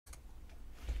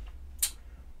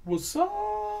What's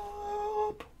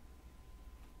up?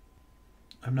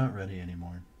 I'm not ready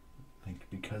anymore. Like,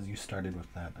 because you started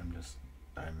with that,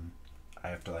 I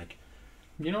have to, like...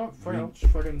 You know what? I'll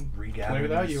just fucking regather play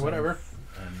without you, whatever.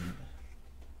 And,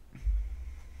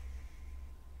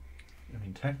 I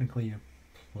mean, technically you're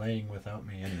playing without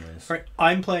me anyways. Right,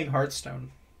 I'm playing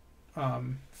Hearthstone.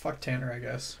 Fuck Tanner, I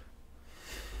guess.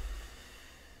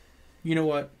 You know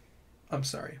what? I'm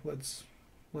sorry. Let's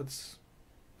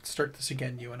start this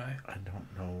again, you and I. I don't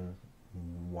know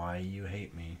why you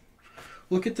hate me.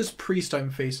 Look at this priest I'm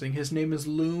facing. His name is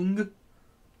Lung.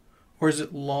 Or is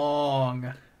it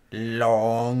Long?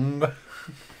 Long.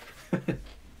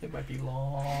 It might be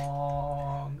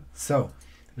Long. So,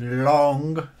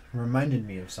 Long reminded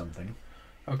me of something.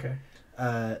 Okay.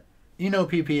 You know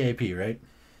PPAP, right?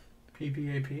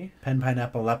 PPAP? Pen,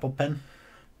 pineapple, apple, pen?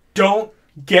 Don't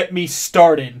get me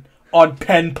started on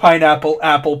pen, pineapple,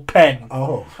 apple, pen.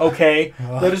 Oh. Okay?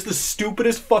 That is the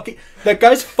stupidest fucking... That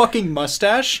guy's fucking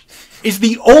mustache is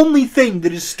the only thing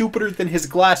that is stupider than his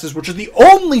glasses, which is the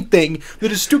only thing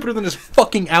that is stupider than his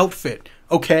fucking outfit.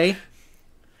 Okay?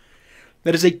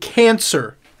 That is a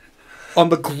cancer on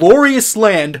the glorious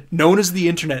land known as the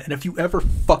internet. And if you ever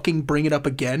fucking bring it up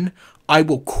again, I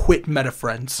will quit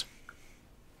MetaFriends.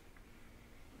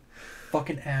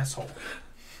 Fucking asshole.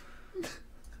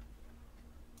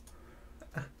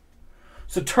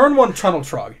 So turn one Tunnel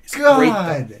Trog. It's great,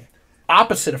 though.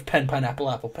 Opposite of pen,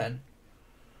 pineapple, apple, pen.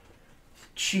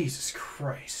 Jesus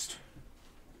Christ.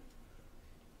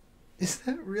 Is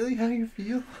that really how you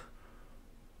feel?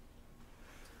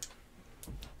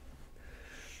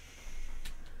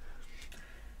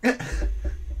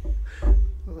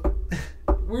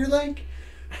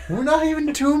 We're not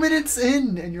even 2 minutes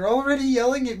in, and you're already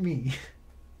yelling at me.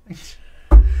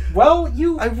 Well,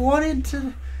 I wanted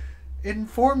to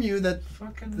inform you that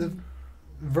the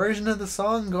version of the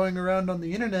song going around on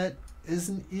the internet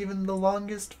isn't even the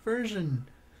longest version.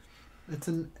 It's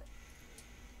a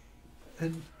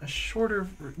shorter...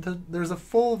 There's a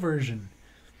full version.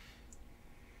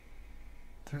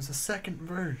 There's a second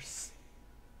verse.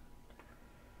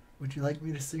 Would you like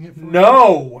me to sing it for you?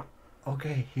 No!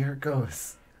 Okay, here it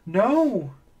goes.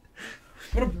 No!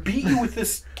 I'm gonna beat you with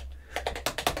this...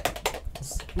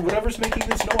 Whatever's making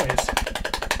this noise.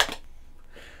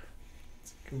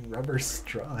 It's like a rubber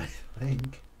straw, I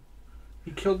think.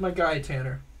 You killed my guy,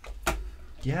 Tanner.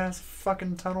 Yeah, it's a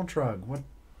fucking tunnel trug. What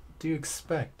do you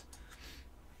expect?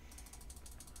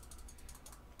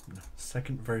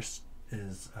 Second verse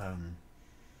is, I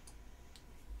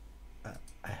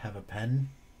have a pen.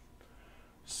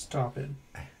 Stop it.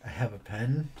 I have a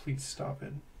pen. Please stop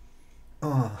it.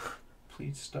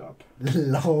 Please stop.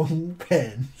 Long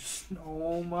pen.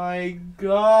 Oh my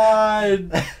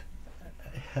god. I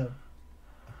have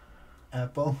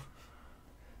apple.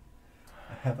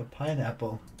 I have a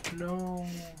pineapple. No.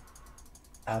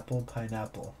 Apple,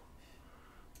 pineapple.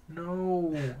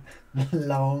 No.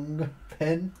 Long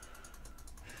pen.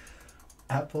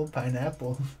 Apple,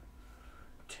 pineapple.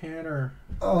 Tanner.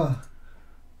 Oh.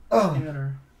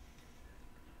 Tanner.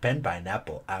 Pen,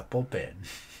 pineapple, apple, pen.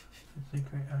 I think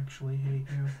I actually hate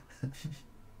you.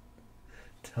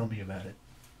 Tell me about it.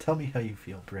 Tell me how you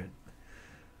feel, Britt.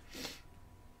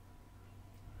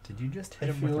 Did you just hit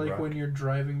I him feel with a like rock? when you're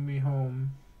driving me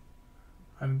home,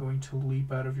 I'm going to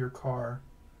leap out of your car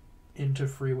into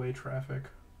freeway traffic.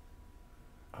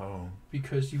 Oh.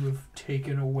 Because you have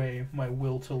taken away my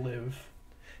will to live.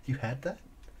 You had that?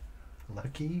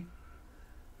 Lucky?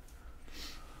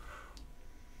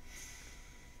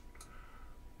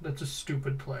 That's a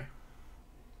stupid play.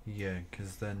 Yeah,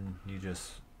 because then you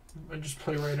just... I just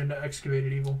play right into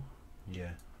Excavated Evil.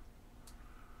 Yeah.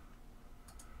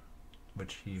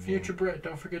 Which he Future Brett,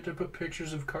 don't forget to put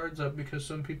pictures of cards up because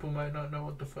some people might not know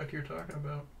what the fuck you're talking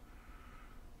about.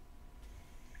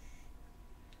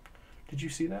 Did you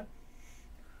see that?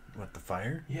 What, the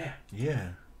fire? Yeah.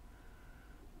 Yeah.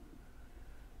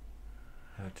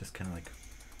 Just kind of like...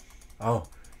 Oh,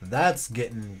 that's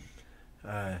getting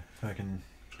fucking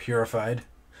purified.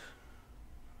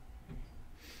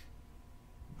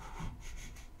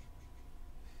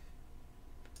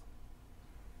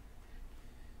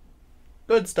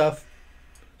 Good stuff.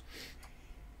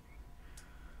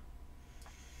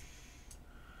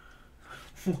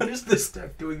 What is this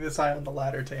deck doing this high on the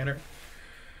ladder, Tanner?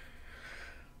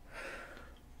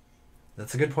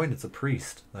 That's a good point. It's a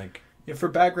priest. Like... Yeah, for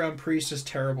background, priest is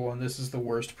terrible, and this is the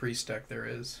worst priest deck there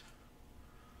is.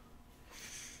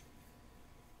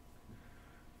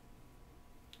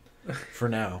 For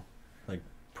now. Like,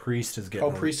 priest is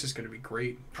getting... Priest is going to be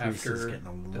great Priest after is getting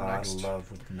a lot of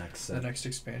love with the next set. the next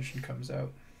expansion comes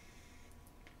out.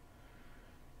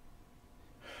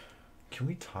 Can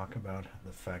we talk about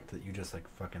the fact that you just like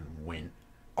fucking went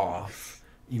off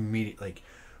immediately, like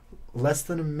less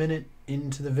than a minute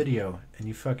into the video, and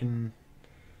you fucking...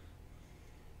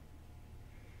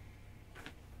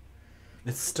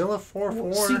 It's still a 4-4.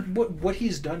 Well, see, what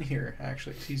he's done here,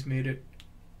 actually, is he's made it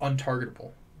untargetable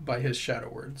by his Shadow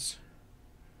Words.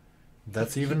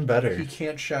 That's even better. He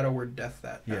can't Shadow Word Death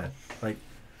that now. Yeah, like...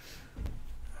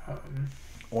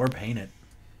 or paint it.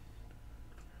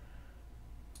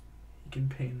 He can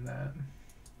paint that.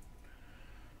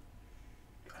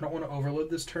 I don't want to overload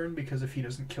this turn, because if he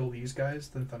doesn't kill these guys,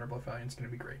 then Thunderbolt Valiant's going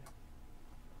to be great.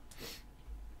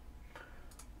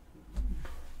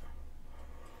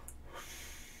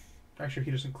 Actually, if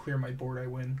he doesn't clear my board, I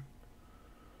win.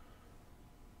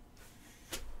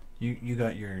 You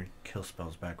got your kill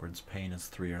spells backwards. Pain is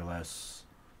 3 or less.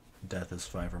 Death is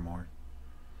 5 or more.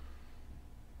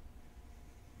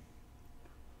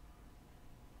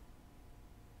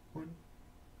 What?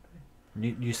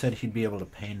 You said he'd be able to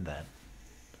pain that.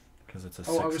 Because it's a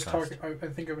 6 I was cost. talking. I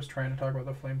think I was trying to talk about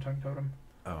the Flame Tongue Totem.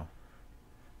 Oh.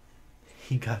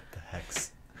 He got the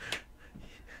Hex.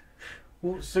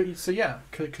 Well, so yeah,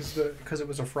 because it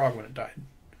was a frog when it died.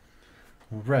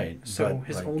 Right. So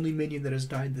his only minion that has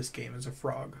died this game is a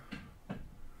frog.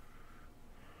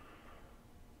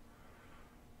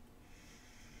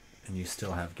 And you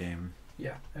still have game.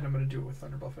 Yeah, and I'm gonna do it with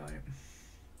Thunderbolt Valiant.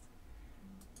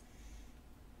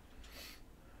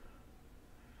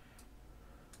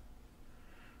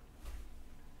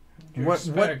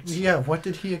 What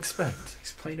did he expect?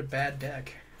 He's playing a bad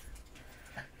deck.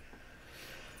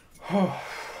 Oh,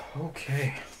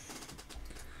 okay.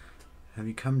 Have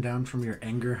you come down from your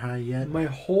anger high yet? My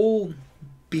whole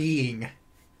being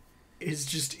is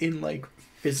just in like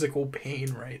physical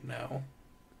pain right now.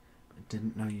 I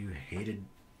didn't know you hated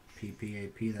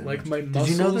PPAP that like much. My muscles.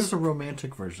 Did you know there's a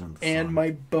romantic version of the song? And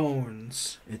my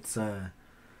bones. It's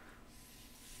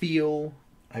feel.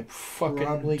 I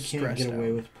probably can't get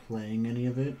away out. with playing any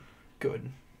of it.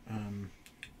 Good.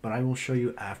 But I will show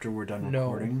you after we're done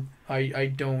recording.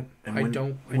 I don't. And I when,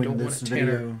 don't. I when don't this want video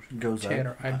Tanner. goes Tanner,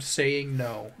 up, I'm saying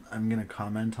no. I'm gonna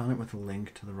comment on it with a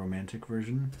link to the romantic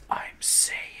version. I'm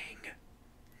saying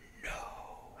no.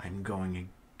 I'm going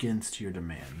against your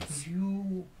demands.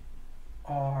 You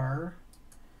are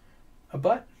a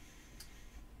butt,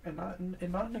 and not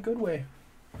in a good way.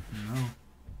 No.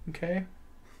 Okay.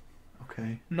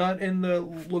 Okay. Not in the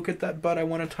look at that butt, I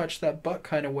want to touch that butt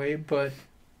kind of way, but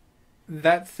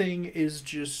that thing is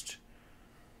just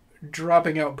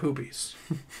dropping out poopies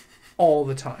all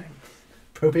the time.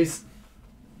 Poopies?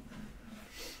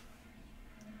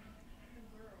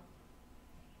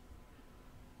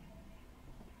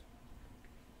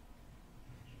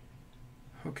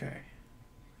 Okay.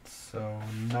 So,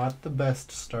 not the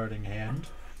best starting hand.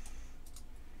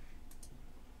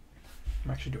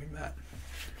 I'm actually doing that.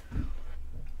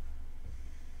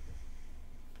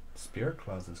 Spirit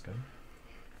Claws is good.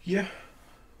 Yeah.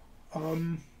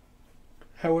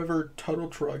 However, Tuttle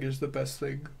Trug is the best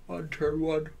thing on turn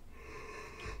 1.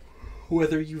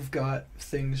 Whether you've got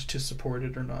things to support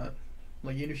it or not.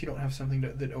 Like, even if you don't have something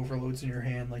that overloads in your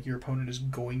hand, like, your opponent is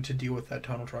going to deal with that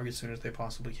Tunnel Trug as soon as they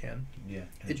possibly can. Yeah,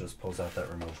 it just pulls out that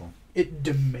removal. It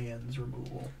demands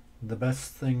removal. The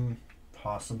best thing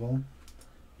possible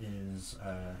is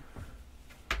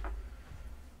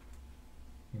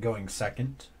going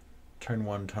second. Turn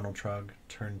 1, Tunnel Trug.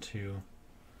 Turn 2...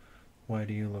 Why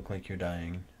do you look like you're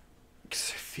dying? Because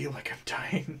I feel like I'm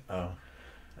dying. Oh.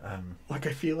 Like,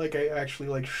 I feel like I actually,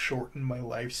 like, shortened my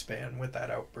lifespan with that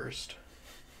outburst.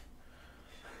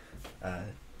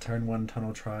 Turn 1,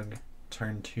 Tunnel Trug.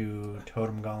 Turn 2,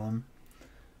 Totem Golem.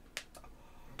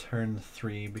 Turn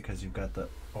 3, because you've got the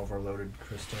overloaded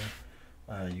crystal,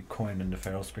 you coin into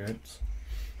Feral Spirits.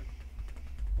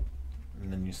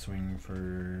 And then you swing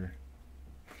for...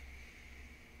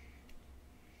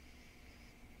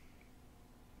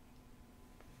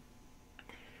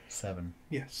 7.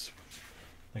 Yes.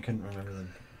 I couldn't remember the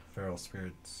Feral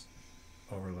Spirits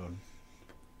overload.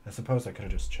 I suppose I could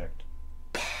have just checked.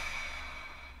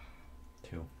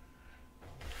 2.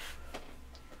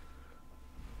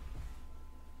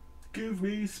 Give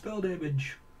me spell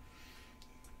damage.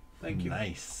 Thank you.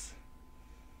 Nice.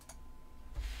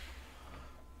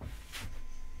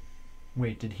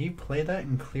 Wait, did he play that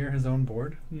and clear his own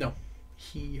board? No.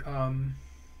 He,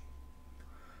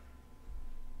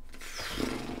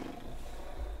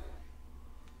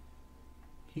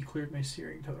 he cleared my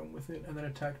Searing Totem with it and then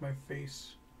attacked my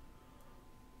face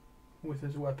with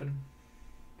his weapon.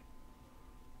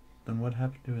 Then what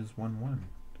happened to his 1/1?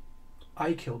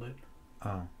 I killed it.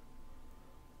 Oh.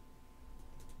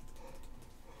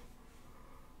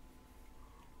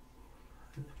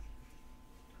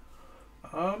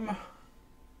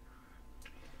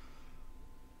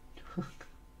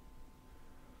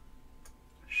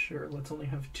 Sure, let's only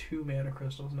have 2 mana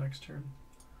crystals next turn.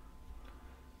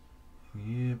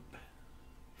 Yep.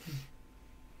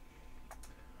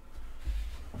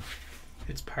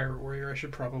 It's Pirate Warrior. I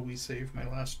should probably save my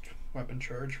last weapon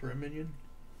charge for a minion.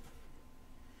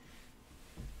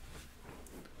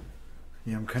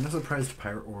 Yeah, I'm kind of surprised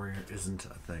Pirate Warrior isn't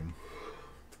a thing.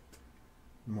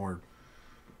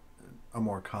 A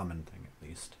more common thing, at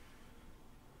least.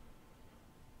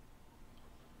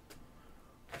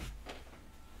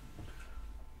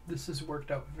 This has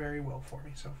worked out very well for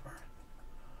me so far.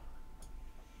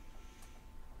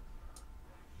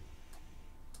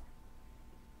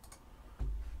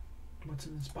 What's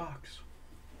in this box?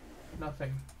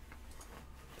 Nothing.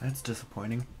 That's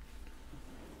disappointing.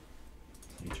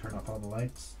 So you turn off all the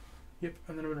lights? Yep,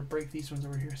 and then I'm going to break these ones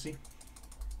over here, see?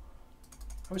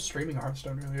 I was streaming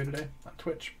Hearthstone earlier today on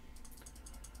Twitch.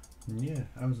 Yeah,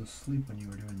 I was asleep when you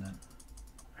were doing that.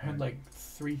 I had like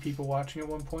 3 people watching at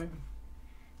one point.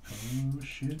 Oh,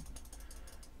 shit.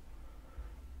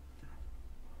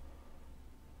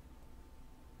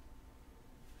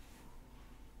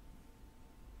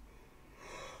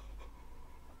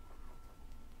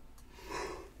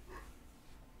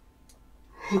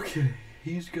 Okay,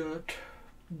 he's got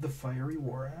the Fiery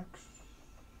War Axe.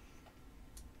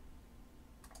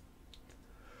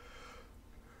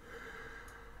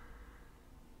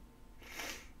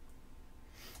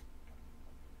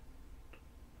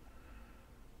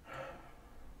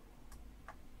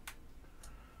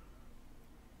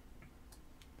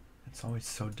 It's always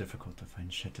so difficult to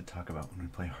find shit to talk about when we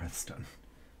play Hearthstone.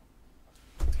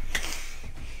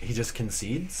 He just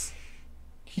concedes?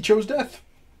 He chose death.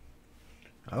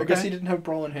 Okay. I guess he didn't have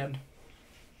Brawl in hand.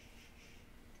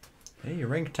 Hey, you're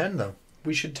rank 10, though.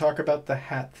 We should talk about the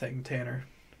hat thing, Tanner.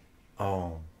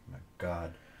 Oh, my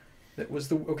God. So it was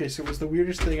the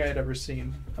weirdest thing I had ever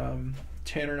seen.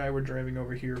 Tanner and I were driving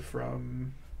over here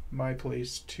from my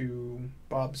place to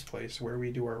Bob's place where we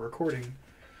do our recording.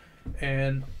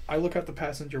 And I look out the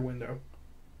passenger window,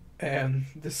 and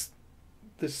this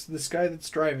guy that's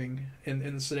driving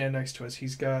in the sedan next to us,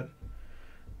 he's got...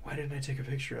 Why didn't I take a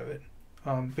picture of it?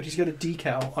 But he's got a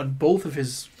decal on both of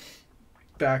his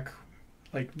back,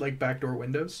 like back door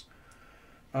windows.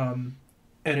 And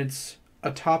it's a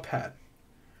top hat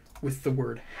with the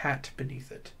word hat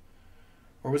beneath it.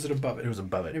 Or was it above it? It was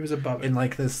above it. It was above it. In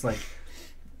like this, like...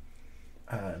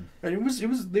 And it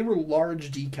was they were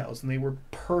large decals, and they were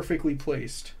perfectly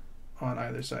placed on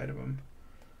either side of him.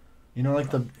 You know,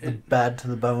 like the bad to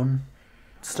the bone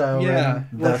style? Yeah.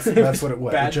 Right? That's what it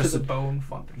was. Bad just to the bone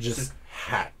font. Just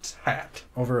hat. Hat.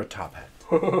 Over a top hat.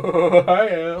 I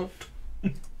am.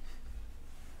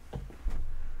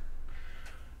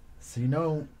 So you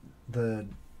know the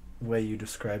way you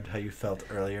described how you felt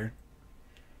earlier?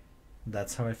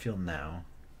 That's how I feel now.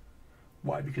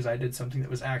 Why? Because I did something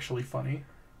that was actually funny?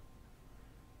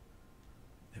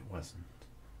 It wasn't.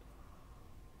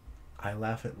 I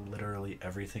laugh at literally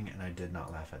everything, and I did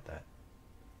not laugh at that.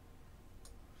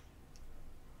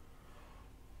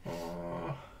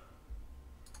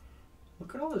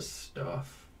 Look at all this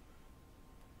stuff.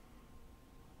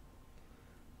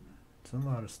 It's a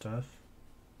lot of stuff.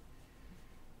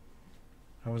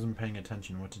 I wasn't paying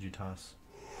attention. What did you toss?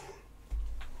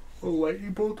 A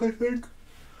lightning bolt, I think.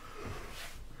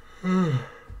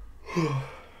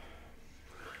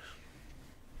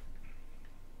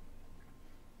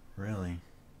 Really?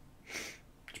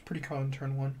 It's pretty common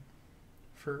turn 1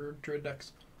 for druid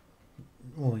decks.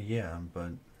 Well, yeah,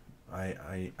 but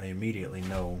I immediately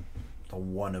know the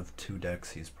one of 2 decks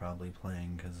he's probably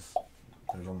playing, because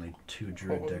there's only 2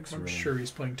 druid decks. I'm really. sure he's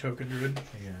playing token druid.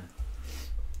 Yeah.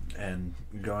 And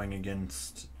going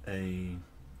against a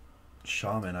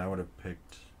shaman, I would have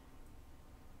picked...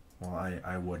 Well,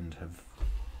 I wouldn't have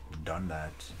done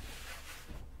that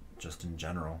just in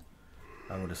general.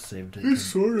 I would have saved it. It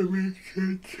sort of makes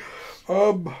sense.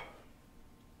 Well,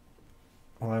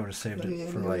 I would have saved it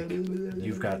for, like,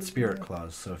 you've got Spirit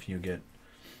Claws, so if you get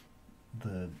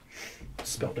the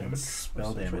spell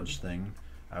damage thing,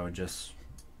 I would just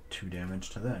 2 damage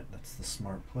to that. That's the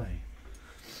smart play.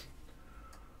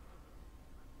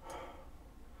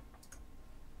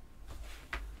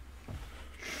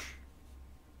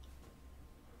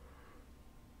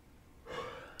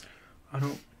 I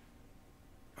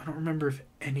don't remember if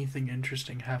anything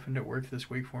interesting happened at work this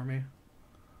week for me.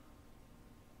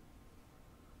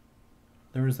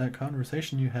 There was that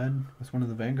conversation you had with one of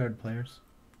the Vanguard players,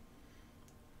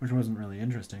 which wasn't really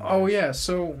interesting. Oh yeah,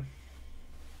 so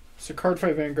Card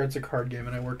Fight Vanguard's a card game,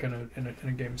 and I work in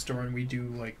a game store, and we do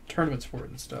like tournaments for it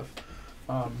and stuff.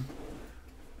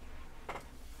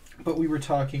 But we were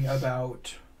talking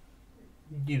about,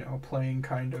 playing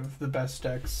kind of the best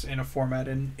decks in a format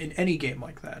in any game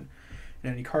like that,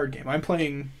 in any card game. I'm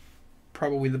playing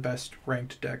probably the best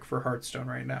ranked deck for Hearthstone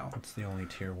right now. It's the only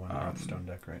tier 1 Hearthstone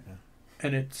deck right now.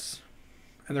 And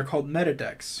they're called meta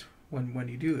decks when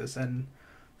you do this. And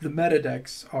the meta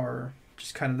decks are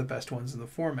just kind of the best ones in the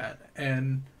format.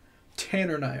 And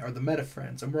Tanner and I are the meta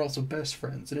friends, and we're also best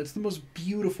friends. And it's the most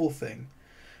beautiful thing.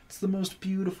 It's the most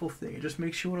beautiful thing. It just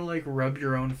makes you want to, rub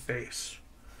your own face.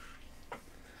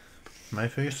 My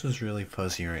face is really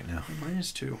fuzzy right now. Mine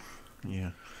is too.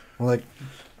 Yeah. Well,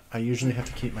 I usually have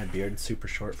to keep my beard super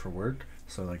short for work,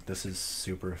 so, this is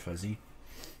super fuzzy.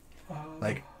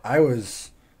 I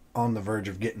was on the verge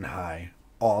of getting high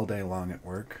all day long at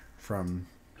work from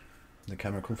the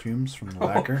chemical fumes from the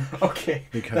lacquer. Okay,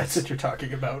 that's what you're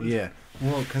talking about. Yeah.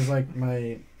 Well, because,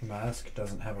 my mask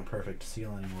doesn't have a perfect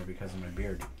seal anymore because of my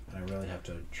beard, and I really have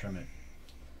to trim it.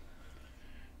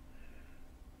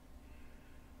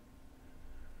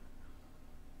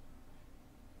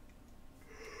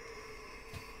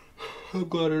 I'm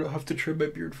glad I don't have to trim my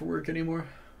beard for work anymore.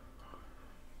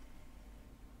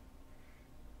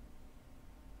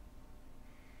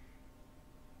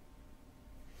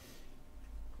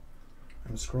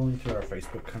 I'm scrolling through our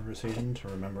Facebook conversation to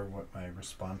remember what my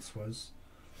response was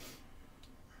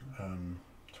to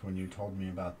when you told me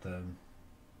about the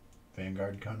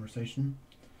Vanguard conversation.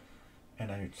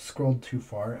 And I scrolled too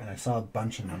far and I saw a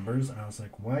bunch of numbers and I was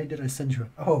like, why did I send you?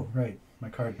 Oh, right, my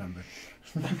card number.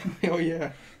 Oh,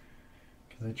 yeah.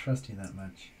 Because I trust you that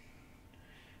much.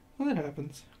 Well, that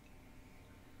happens.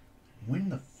 When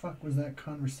the fuck was that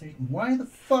conversation? Why the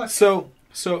fuck? So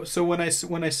when I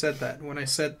said that,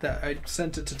 I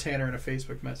sent it to Tanner in a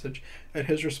Facebook message, and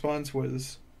his response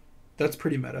was, "That's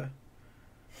pretty meta."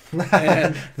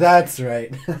 And that's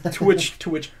right. to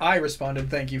which I responded,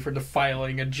 "Thank you for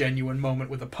defiling a genuine moment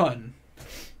with a pun."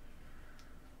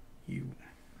 You.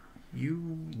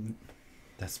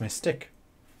 That's my stick.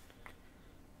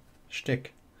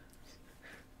 Shtick.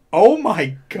 Oh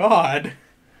my God.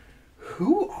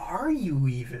 Who are you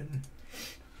even?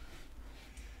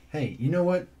 Hey, you know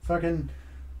what? Fucking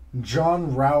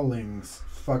John Rowling's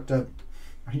fucked up.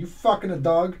 Are you fucking a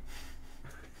dog?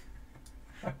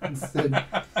 Instead,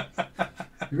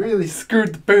 you really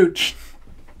screwed the pooch.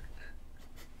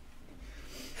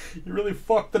 You really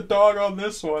fucked the dog on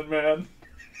this one, man.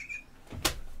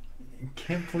 I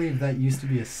can't believe that used to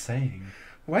be a saying.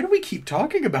 Why do we keep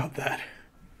talking about that?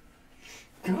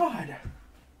 God.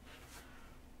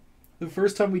 The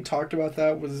first time we talked about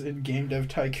that was in Game Dev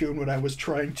Tycoon when I was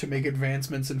trying to make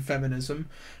advancements in feminism.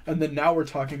 And then now we're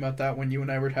talking about that when you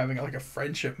and I were having a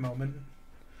friendship moment.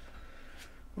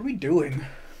 What are we doing?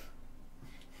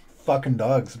 Fucking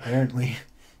dogs, apparently.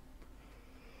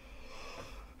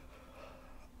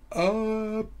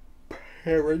 Apparently.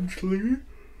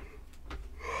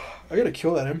 I gotta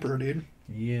kill that Emperor, dude.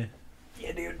 Yeah.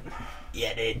 Yeah, dude.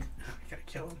 Yeah, dude. I gotta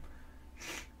kill him.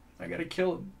 I gotta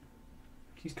kill him.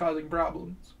 He's causing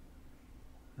problems.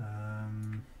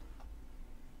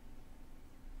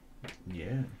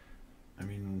 Yeah. I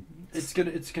mean, it's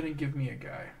gonna give me a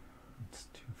guy. It's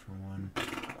 2 for 1.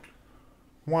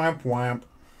 Wamp wamp.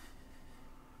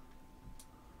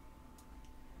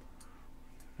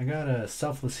 I got a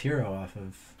Selfless Hero off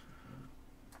of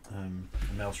a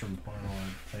Maelstrom Portal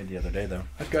I played the other day, though.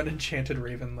 I've got Enchanted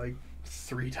Raven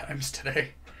 3 times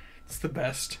today. It's the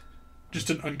best.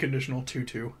 Just an unconditional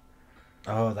 2/2.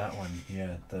 Oh, that one.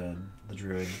 Yeah, the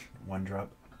Druid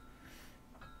 1-drop.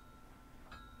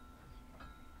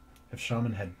 If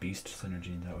Shaman had Beast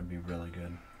synergy, that would be really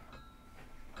good.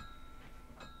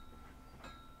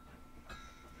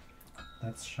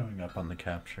 That's showing up on the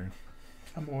capture.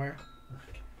 I'm aware.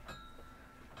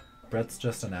 Brett's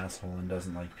just an asshole and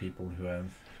doesn't like people who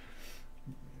have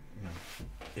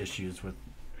issues with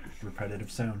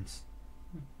repetitive sounds.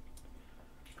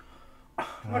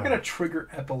 I'm not gonna trigger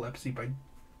epilepsy by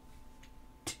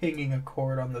tinging a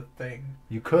chord on the thing.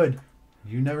 You could.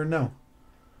 You never know.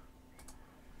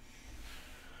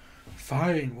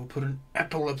 Fine, we'll put an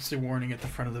epilepsy warning at the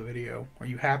front of the video. Are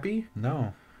you happy?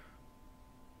 No.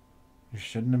 You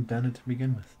shouldn't have done it to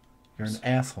begin with. You're an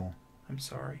asshole. I'm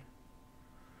sorry.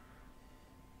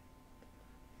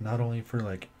 Not only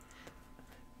for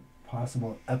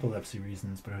possible epilepsy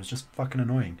reasons, but it was just fucking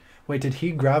annoying. Wait, did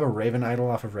he grab a Raven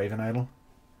Idol off of Raven Idol?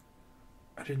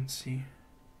 I didn't see.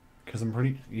 Because I'm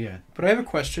pretty... Yeah. But I have a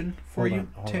question for you,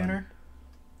 Tanner.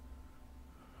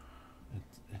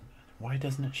 Why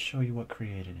doesn't it show you what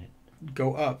created it?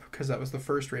 Go up, because that was the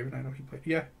first Raven Idol he played.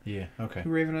 Yeah. Yeah, okay.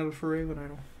 Raven Idol for Raven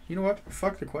Idol. You know what?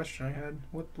 Fuck the question I had.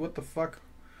 What the fuck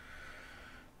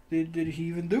did he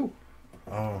even do?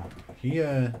 Oh, he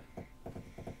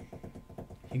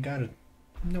got a.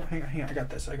 No, hang on. I got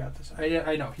this.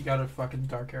 I know. He got a fucking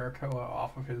Dark Arakoa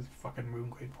off of his fucking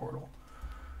Moonglade portal.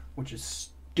 Which is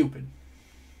stupid.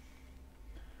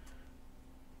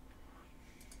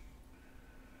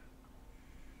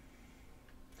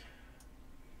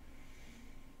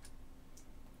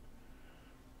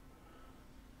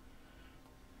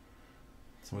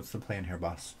 So what's the plan here,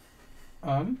 boss?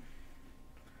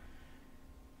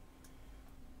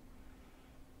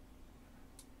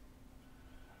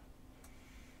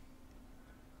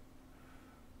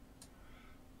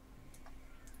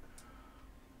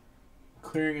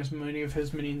 Clearing as many of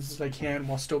his minions as I can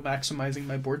while still maximizing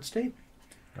my board state.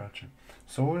 Gotcha.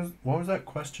 So what was that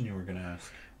question you were gonna ask?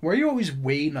 Why are you always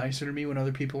way nicer to me when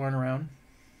other people aren't around?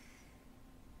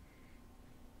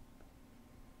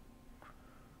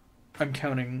 I'm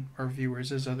counting our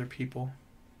viewers as other people.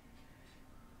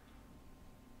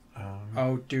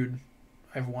 Oh, dude.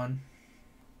 I've won.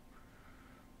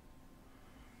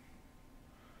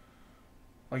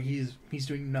 Like, he's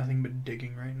doing nothing but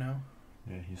digging right now.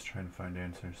 Yeah, he's trying to find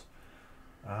answers.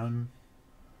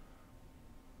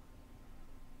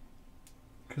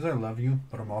 Because I love you,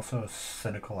 but I'm also a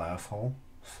cynical asshole.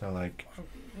 So, like...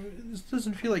 This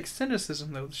doesn't feel like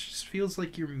cynicism, though. This just feels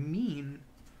like you're mean.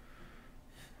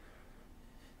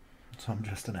 So I'm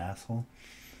just an asshole?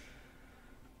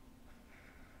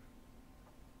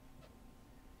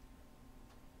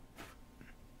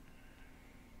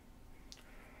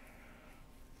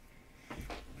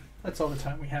 That's all the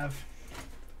time we have.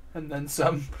 And then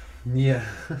some. Yeah.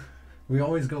 We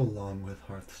always go long with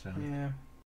Hearthstone. Yeah.